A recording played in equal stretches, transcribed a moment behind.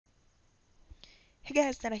Hey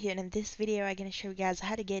guys, Nana here, and in this video I'm going to show you guys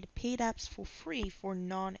how to get paid apps for free for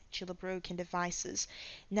non-jailbroken devices.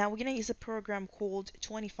 Now we're going to use a program called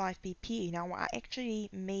 25pp. Now I actually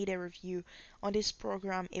made a review on this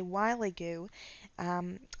program a while ago,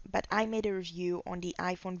 but I made a review on the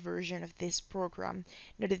iPhone version of this program.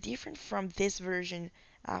 Now the difference from this version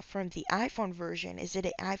from the iPhone version is that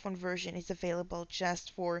the iPhone version is available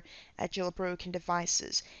just for jailbroken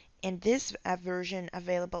devices, and this version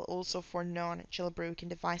available also for non-jailbroken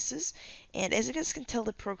devices. And as you guys can tell,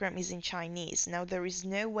 the program is in Chinese. Now there is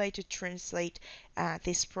no way to translate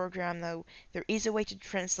this program, though there is a way to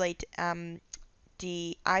translate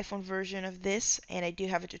the iPhone version of this, and I do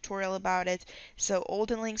have a tutorial about it, so all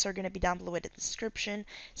the links are going to be down below in the description.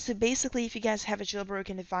 So basically, if you guys have a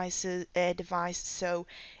jailbroken device, so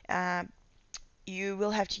you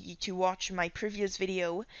will have to watch my previous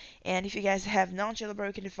video, and if you guys have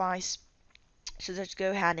non-jailbroken device, so just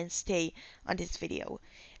go ahead and stay on this video.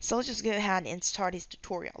 So let's just go ahead and start this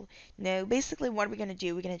tutorial. Now basically what we're going to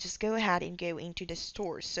do, we're going to just go ahead and go into the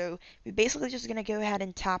store. So we're basically just going to go ahead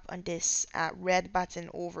and tap on this red button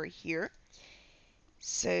over here.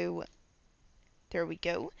 So there we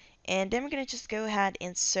go. And then we're going to just go ahead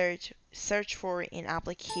and search for an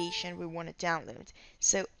application we want to download.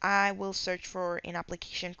 So I will search for an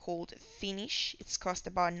application called Finish. It's cost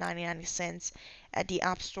about 99 cents at the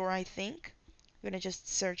App Store, I think. I'm going to just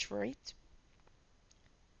search for it.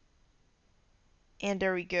 And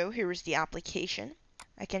there we go. Here is the application.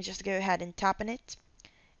 I can just go ahead and tap on it,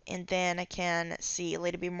 and then I can see a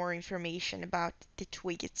little bit more information about the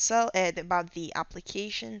tweak itself, about the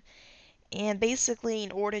application. And basically,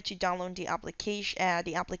 in order to download the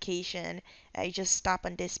application, you just tap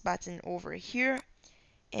on this button over here,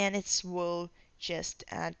 and it will just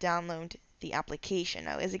download the application.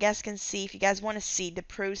 Now, as you guys can see, if you guys want to see the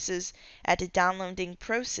process, the downloading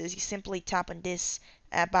process, you simply tap on this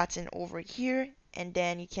button over here, and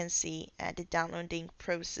then you can see the downloading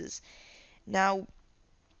process. Now,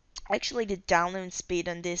 actually, the download speed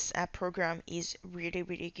on this program is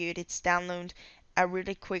really good. It's download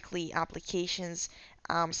really quickly applications.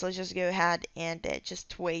 So let's just go ahead and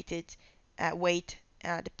just wait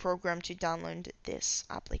the program to download this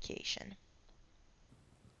application.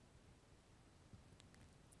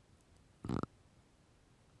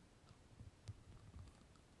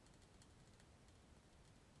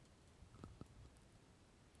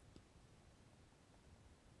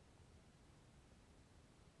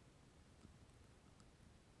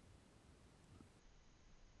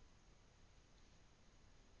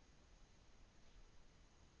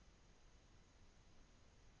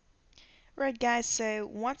 Right guys, so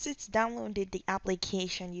once it's downloaded the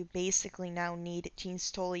application, you basically now need to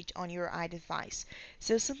install it on your iDevice.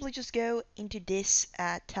 So simply just go into this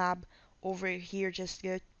tab over here, just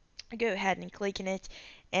go ahead and click on it,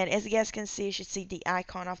 and as you guys can see, you should see the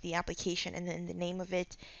icon of the application and then the name of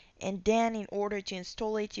it. And then in order to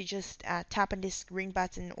install it, you just tap on this green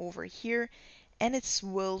button over here, and it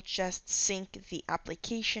will just sync the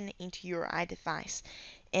application into your iDevice.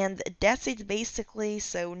 And that's it basically.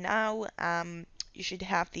 So now you should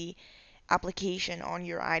have the application on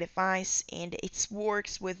your iDevice, and it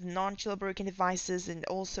works with non-jailbroken devices and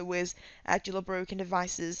also with jailbroken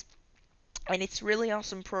devices. And it's really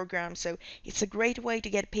awesome program, so it's a great way to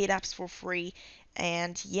get paid apps for free.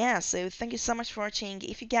 And yeah, so thank you so much for watching.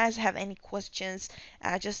 If you guys have any questions,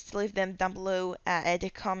 just leave them down below at the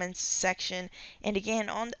comments section. And again,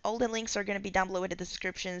 all the links are going to be down below in the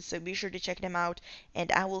description, so be sure to check them out.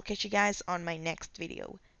 And I will catch you guys on my next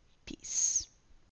video. Peace.